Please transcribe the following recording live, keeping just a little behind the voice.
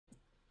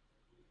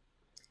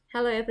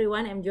Hello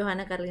everyone, I'm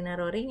Johanna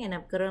Roring and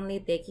I'm currently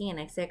taking an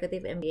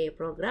executive MBA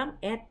program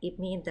at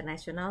IPMI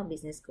International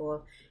Business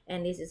School,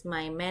 and this is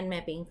my mind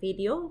mapping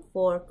video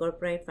for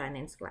corporate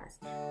finance class.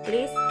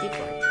 Please keep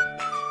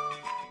watching.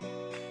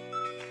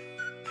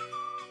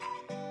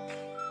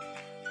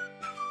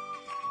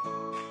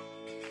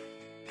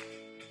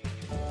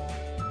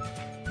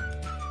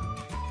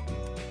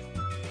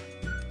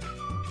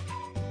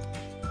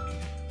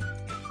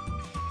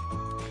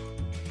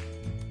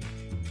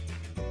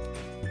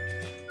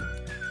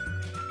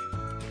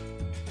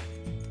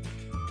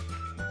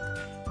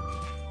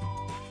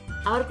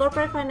 Our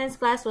corporate finance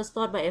class was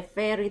taught by a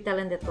very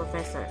talented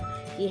professor.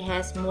 He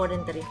has more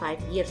than 35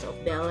 years of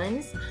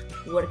balanced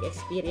work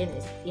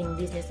experience in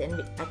business and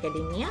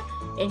academia,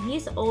 and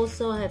he's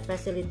also have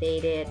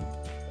facilitated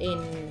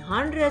in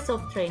hundreds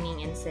of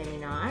training and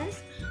seminars,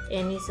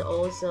 and he's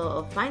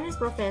also a finance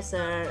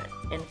professor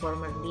and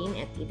former dean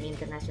at IPMI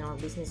International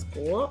Business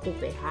School,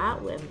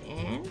 UPH,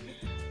 UMN,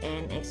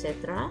 and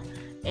etc.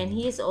 And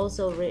he's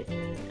also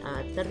written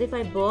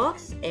 35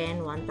 books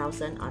and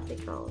 1,000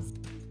 articles.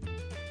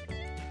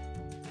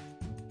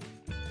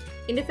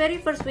 In the very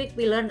first week,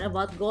 we learned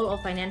about goal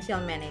of financial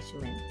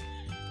management.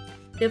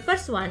 The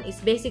first one is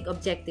basic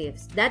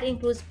objectives. That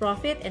includes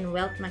profit and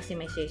wealth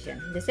maximization.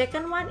 The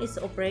second one is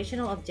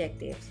operational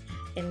objectives,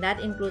 and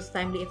that includes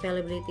timely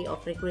availability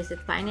of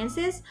requisite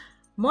finances,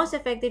 most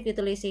effective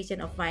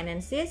utilization of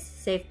finances,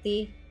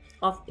 safety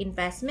of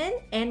investment,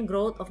 and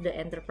growth of the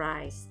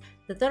enterprise.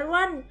 The third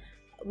one,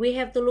 we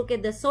have to look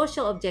at the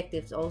social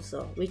objectives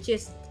also, which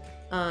is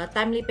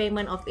timely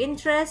payment of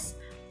interest,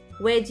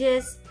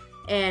 wages,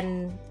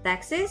 and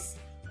taxes,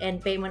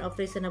 and payment of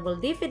reasonable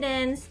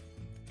dividends,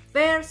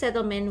 fair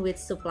settlement with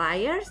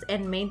suppliers,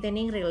 and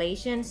maintaining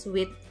relations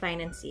with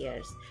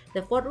financiers.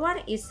 The fourth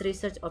one is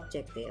research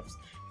objectives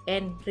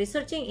and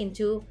researching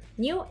into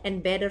new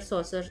and better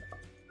sources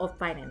of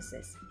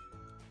finances.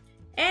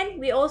 And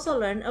we also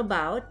learn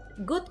about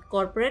good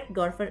corporate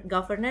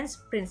governance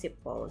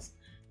principles.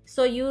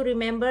 So you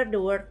remember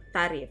the word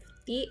tariff,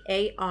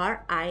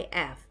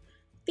 T-A-R-I-F.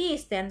 T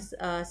stands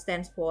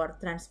for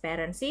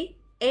transparency,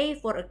 A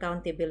for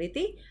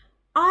accountability,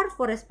 R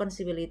for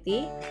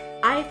responsibility,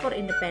 I for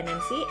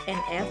independency, and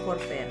F for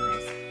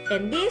fairness.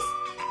 And this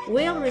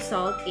will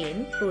result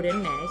in prudent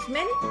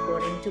management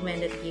according to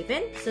mandate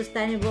given,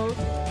 sustainable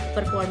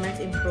performance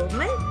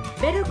improvement,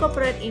 better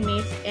corporate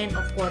image, and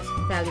of course,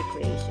 value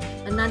creation.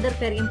 Another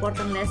very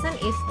important lesson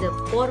is the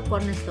 4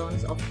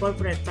 cornerstones of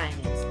corporate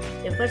finance.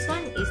 The first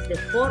one is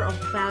the core of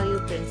value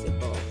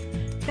principle.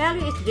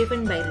 Value is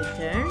driven by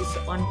returns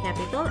on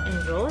capital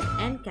and growth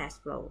and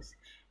cash flows.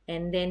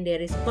 And then there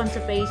is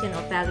conservation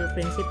of value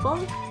principle.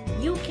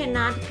 You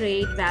cannot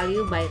create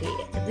value by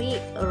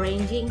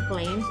rearranging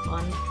claims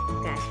on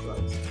cash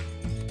flows.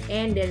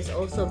 And there is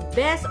also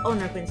best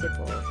owner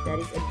principle. That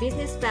is, a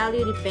business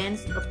value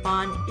depends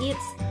upon its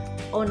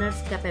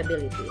owner's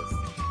capabilities.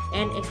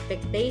 And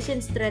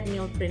expectations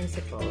treadmill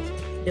principles.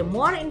 The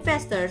more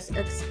investors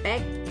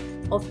expect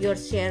of your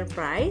share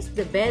price,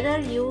 the better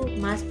you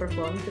must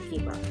perform to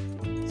keep up.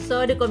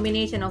 So the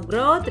combination of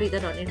growth,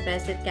 return on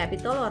invested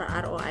capital or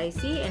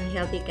ROIC, and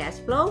healthy cash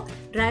flow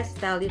drives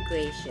value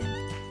creation.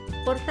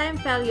 For time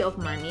value of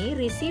money,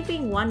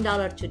 receiving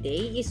 $1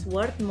 today is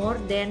worth more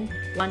than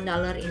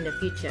 $1 in the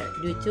future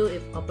due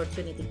to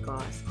opportunity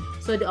cost.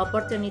 So the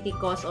opportunity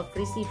cost of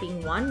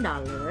receiving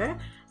 $1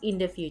 in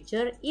the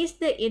future is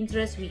the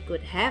interest we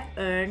could have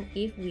earned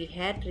if we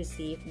had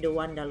received the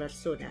 $1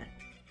 sooner.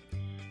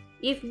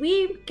 If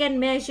we can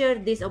measure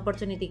this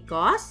opportunity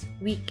cost,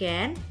 we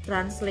can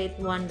translate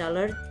 $1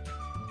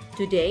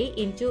 today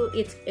into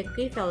its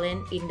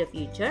equivalent in the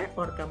future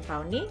or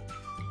compounding,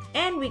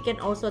 and we can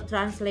also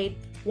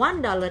translate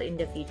 $1 in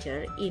the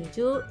future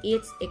into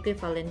its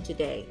equivalent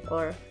today,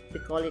 or we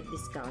call it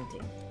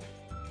discounting.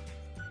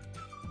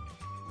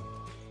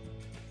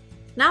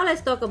 Now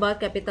let's talk about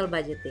capital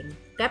budgeting.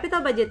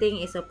 Capital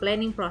budgeting is a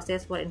planning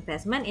process for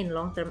investment in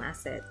long-term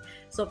assets.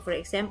 So for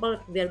example,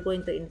 if we are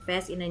going to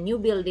invest in a new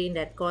building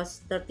that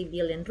costs 30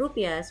 billion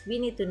rupiahs, we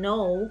need to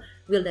know,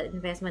 will that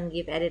investment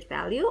give added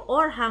value,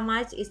 or how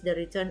much is the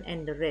return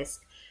and the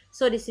risk.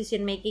 So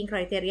decision-making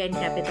criteria in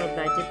capital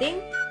budgeting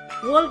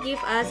will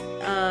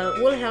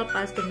help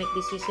us to make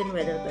decision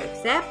whether to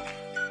accept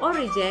or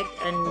reject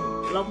a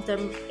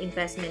long-term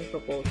investment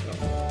proposal.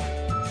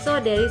 So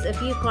there is a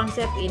few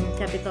concepts in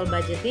capital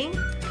budgeting.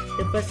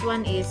 The first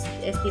one is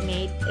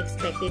estimate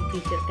expected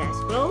future cash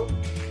flow,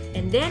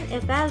 and then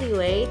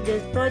evaluate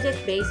the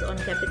project based on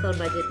capital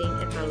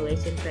budgeting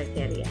evaluation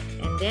criteria,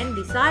 and then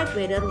decide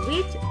whether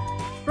which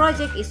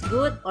project is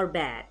good or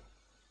bad.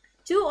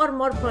 2 or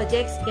more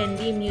projects can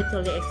be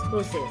mutually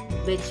exclusive,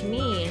 which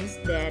means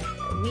that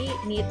we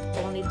need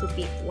only to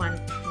pick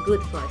one good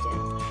project.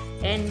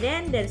 And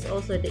then there's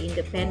also the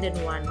independent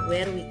one,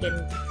 where we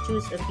can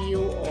choose a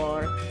few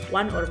or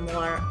one or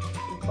more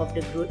of the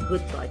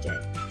good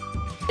project.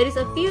 There is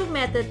a few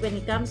methods when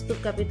it comes to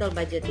capital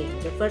budgeting.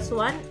 The first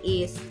one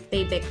is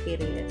payback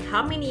period.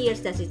 How many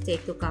years does it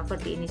take to cover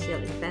the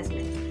initial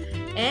investment?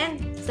 And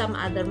some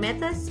other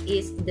methods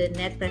is the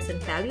net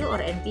present value or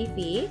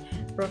NPV,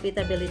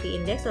 profitability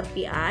index or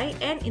PI,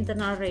 and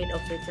internal rate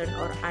of return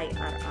or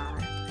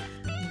IRR.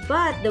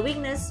 But the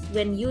weakness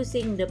when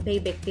using the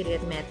payback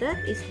period method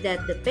is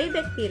that the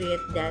payback period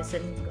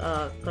doesn't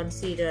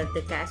consider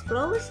the cash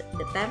flows,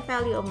 the time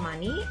value of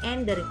money,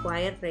 and the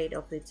required rate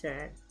of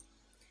return.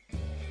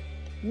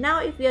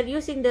 Now, if we are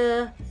using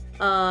the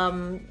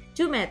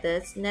two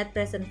methods, net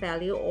present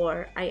value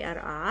or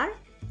IRR,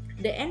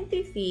 the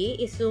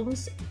NPV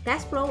assumes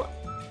cash flow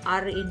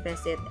are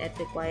reinvested at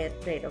required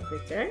rate of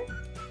return.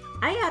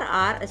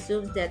 IRR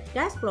assumes that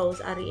cash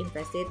flows are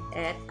reinvested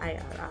at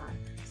IRR.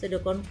 So the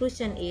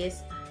conclusion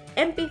is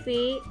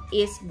NPV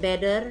is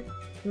better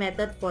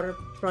method for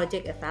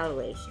project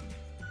evaluation.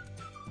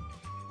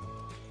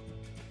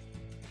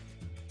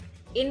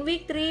 In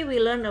week 3, we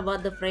learned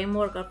about the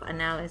framework of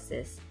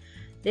analysis.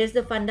 There's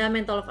the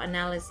fundamental of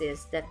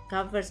analysis that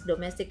covers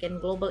domestic and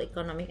global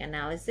economic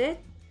analysis,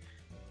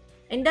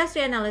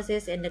 industry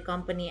analysis, and the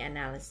company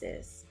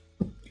analysis.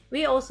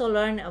 We also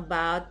learned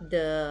about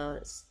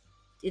the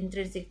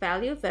intrinsic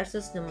value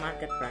versus the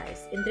market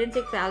price.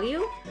 Intrinsic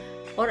value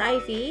or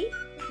IV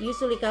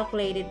usually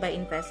calculated by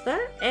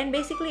investor, and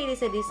basically it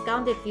is a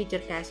discounted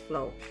future cash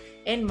flow.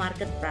 And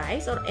market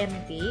price or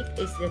MP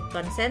is the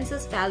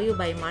consensus value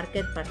by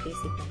market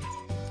participants.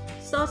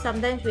 So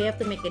sometimes we have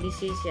to make a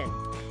decision.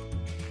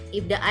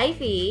 If the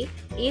IV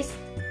is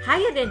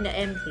higher than the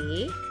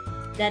MP,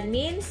 that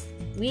means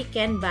we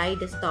can buy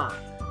the stock.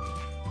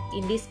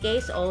 In this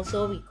case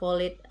also we call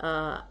it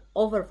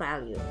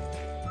overvalue.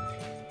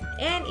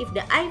 And if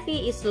the IV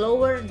is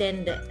lower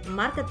than the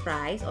market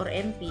price or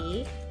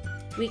MP,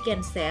 we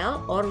can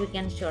sell or we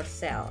can short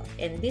sell.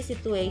 In this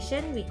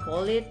situation, we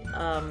call it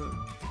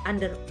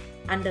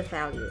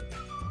undervalue.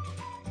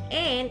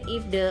 And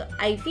if the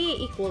IV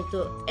equal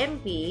to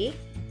MP,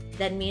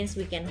 that means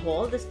we can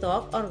hold the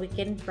stock or we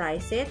can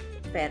price it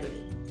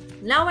fairly.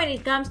 Now, when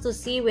it comes to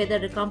see whether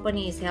the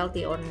company is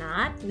healthy or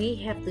not, we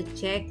have to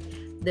check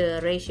the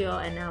ratio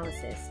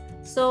analysis.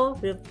 So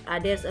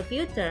there's a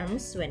few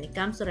terms when it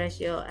comes to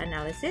ratio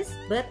analysis,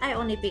 but I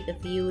only pick a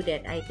few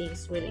that I think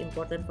is really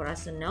important for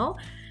us to know.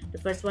 The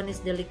first one is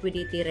the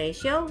liquidity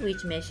ratio,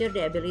 which measures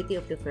the ability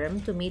of the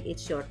firm to meet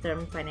its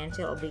short-term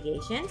financial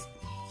obligations.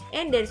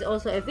 And there's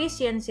also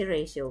efficiency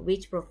ratio,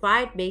 which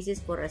provides basis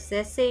for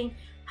assessing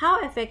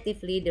how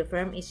effectively the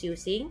firm is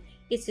using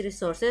its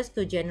resources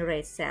to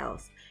generate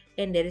sales.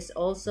 And there is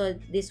also,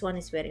 this one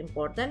is very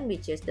important,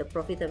 which is the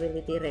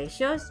profitability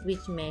ratios,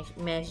 which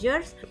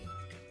measures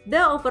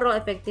the overall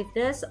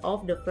effectiveness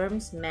of the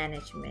firm's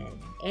management.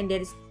 And there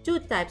is two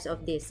types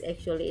of this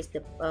actually, is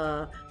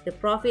the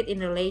profit in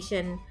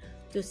relation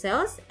to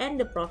sales and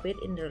the profit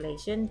in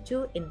relation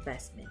to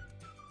investment.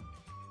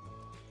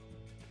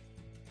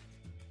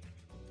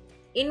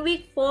 In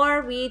week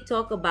 4, we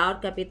talk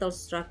about capital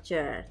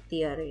structure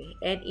theory,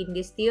 and in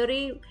this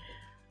theory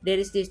there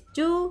is these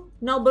two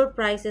Nobel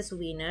Prizes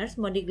winners,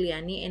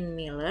 Modigliani and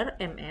Miller,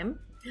 MM.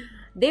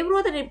 They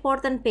wrote an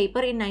important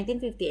paper in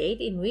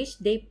 1958 in which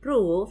they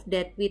proved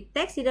that with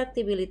tax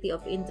deductibility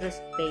of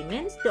interest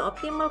payments, the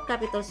optimal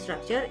capital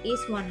structure is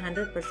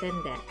 100%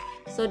 debt.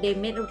 So they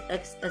made an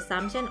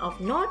assumption of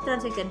no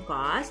transaction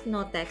costs,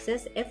 no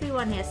taxes,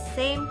 everyone has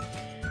same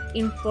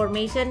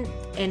information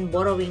and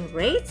borrowing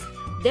rates,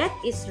 debt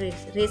is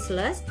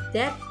riskless,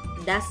 debt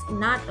does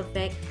not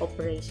affect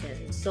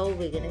operations. So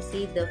we're gonna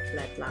see the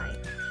flat line.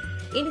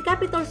 In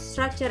capital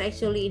structure,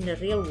 actually in the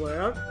real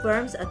world,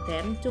 firms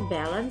attempt to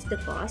balance the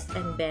costs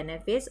and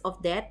benefits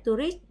of debt to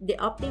reach the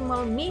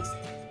optimal mix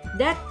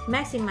that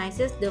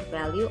maximizes the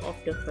value of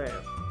the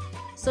firm.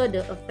 So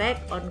the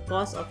effect on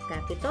cost of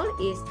capital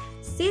is,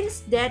 since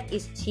debt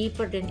is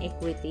cheaper than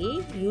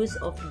equity, use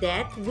of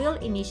debt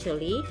will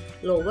initially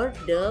lower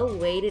the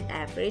weighted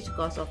average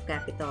cost of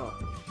capital.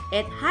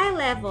 At high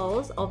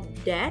levels of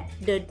debt,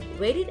 the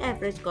weighted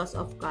average cost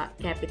of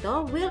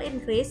capital will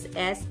increase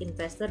as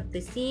investors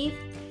perceive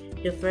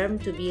the firm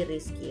to be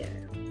riskier.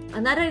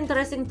 Another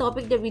interesting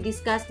topic that we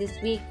discussed this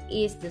week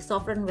is the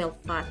Sovereign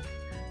Wealth Fund,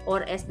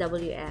 or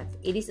SWF.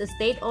 It is a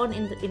state-owned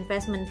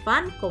investment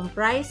fund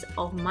comprised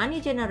of money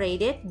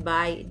generated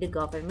by the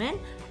government,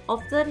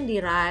 often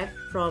derived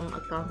from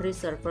a country's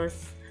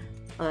surplus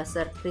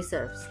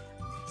reserves.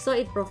 So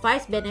it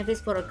provides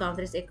benefits for a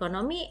country's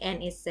economy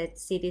and its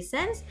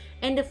citizens,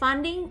 and the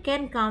funding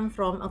can come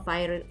from a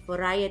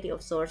variety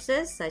of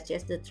sources such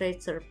as the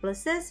trade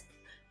surpluses,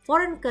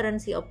 foreign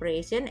currency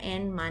operation,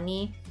 and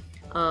money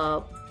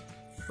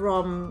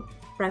from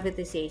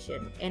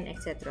privatization, and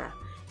etc.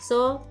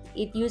 So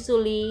it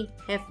usually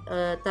have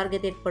a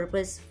targeted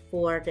purpose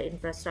for the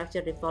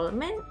infrastructure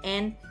development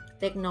and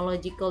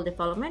technological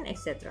development,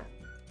 etc.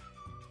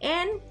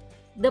 And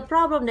the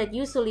problem that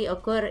usually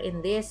occur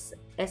in this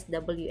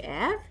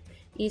SWF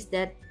is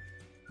that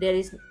there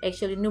is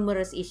actually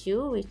numerous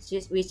issues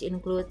which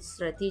include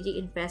strategic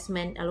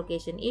investment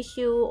allocation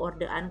issue, or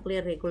the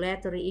unclear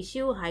regulatory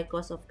issue, high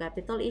cost of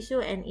capital issue,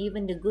 and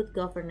even the good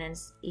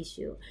governance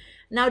issue.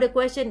 Now the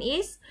question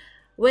is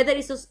whether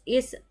it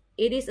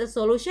is a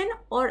solution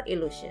or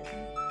illusion.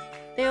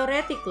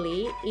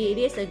 Theoretically, it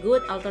is a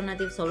good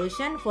alternative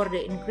solution for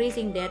the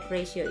increasing debt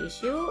ratio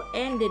issue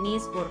and the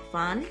needs for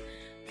funds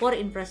for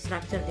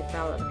infrastructure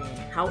development.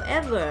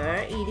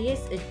 However, it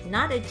is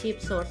not a cheap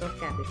source of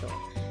capital.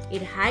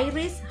 It high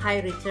risk,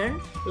 high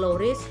return, low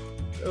risk,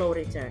 low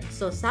return.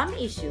 So some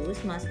issues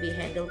must be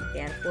handled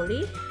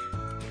carefully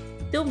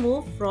to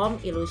move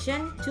from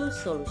illusion to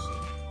solution.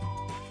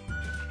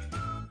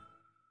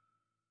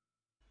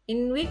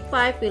 In week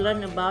 5, we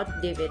learned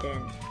about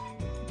dividend.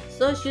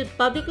 So should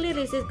publicly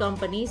listed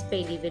companies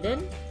pay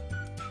dividend?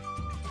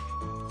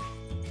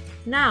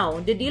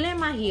 Now, the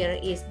dilemma here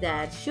is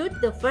that should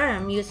the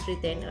firm use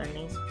retained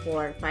earnings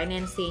for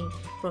financing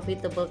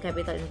profitable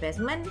capital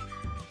investment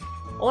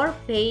or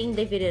paying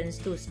dividends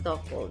to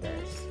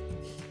stockholders?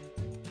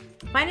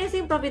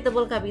 Financing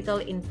profitable capital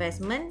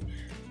investment,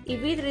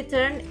 if we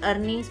return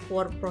earnings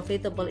for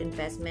profitable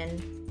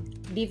investment,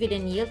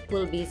 dividend yield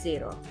will be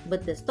zero,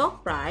 but the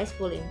stock price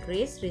will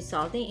increase,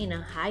 resulting in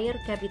a higher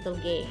capital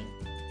gain.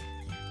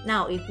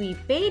 Now, if we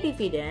pay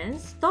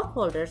dividends,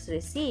 stockholders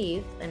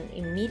receive an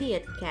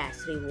immediate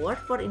cash reward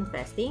for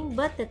investing,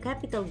 but the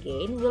capital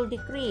gain will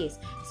decrease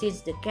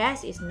since the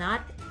cash is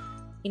not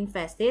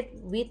invested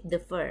with the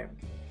firm.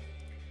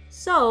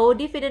 So,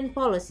 dividend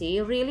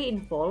policy really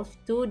involves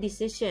two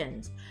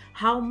decisions.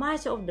 How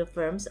much of the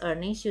firm's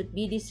earnings should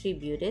be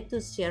distributed to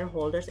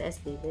shareholders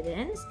as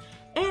dividends,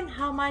 and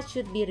how much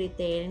should be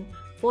retained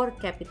for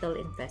capital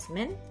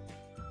investment.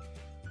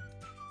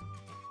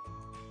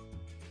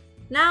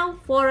 Now,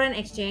 foreign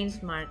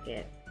exchange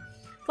market.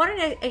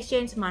 Foreign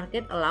exchange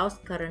market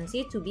allows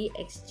currency to be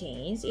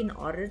exchanged in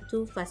order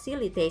to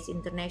facilitate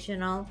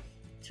international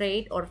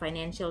trade or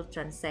financial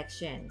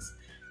transactions.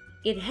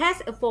 It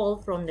has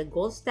evolved from the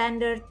gold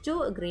standard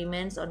to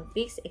agreements on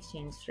fixed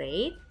exchange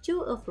rate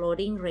to a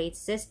floating rate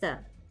system.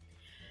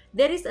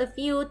 There is a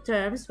few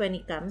terms when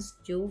it comes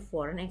to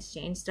foreign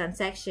exchange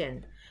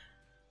transaction.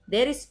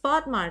 There is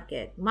spot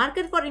market.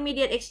 Market for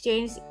immediate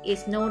exchange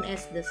is known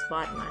as the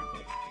spot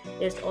market.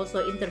 There's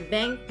also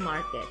interbank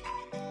market.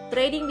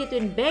 Trading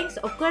between banks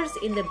occurs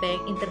in the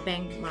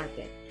interbank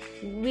market.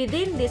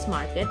 Within this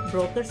market,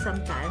 brokers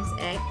sometimes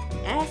act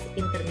as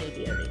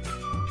intermediaries.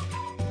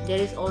 There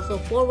is also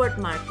forward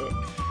market.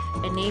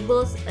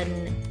 Enables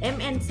an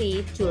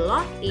MNC to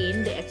lock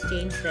in the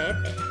exchange rate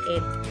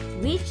at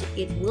which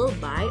it will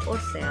buy or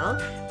sell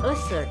a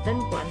certain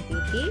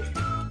quantity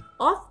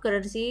of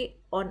currency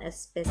on a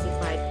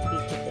specified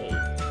future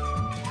date.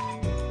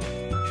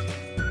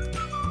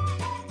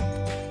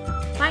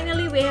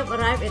 Finally, we have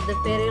arrived at the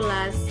very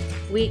last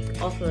week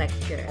of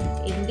lecture.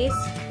 In this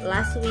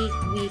last week,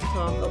 we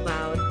talk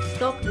about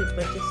stock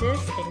repurchases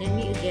and then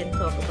we again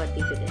talk about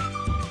dividend.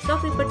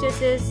 Stock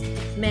repurchases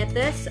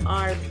methods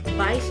are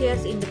buy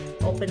shares in the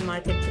open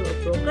market through a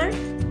broker,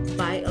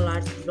 buy a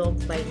large block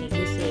by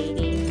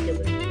negotiating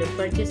the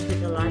purchase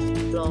with a large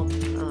block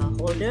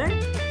holder,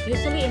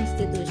 usually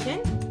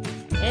institution,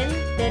 and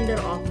tender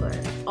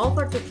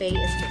offer to pay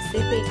a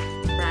specific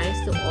price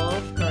to all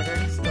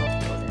current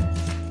stockholders.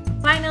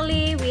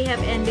 Finally, we have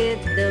ended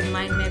the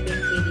mind mapping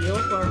video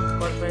for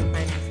corporate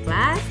finance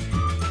class.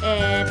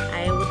 And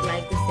I would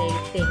like to say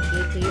thank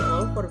you to you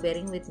all for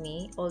bearing with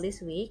me all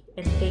this week.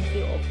 And thank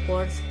you, of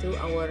course, to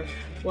our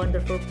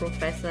wonderful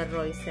Professor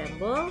Roy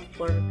Sembel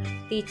for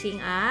teaching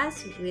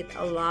us with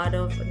a lot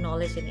of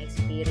knowledge and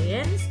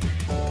experience.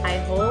 I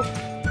hope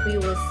we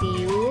will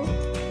see you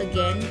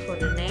again for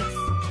the next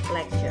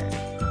lecture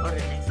or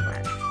the next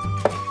class.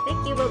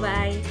 Thank you.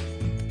 Bye-bye.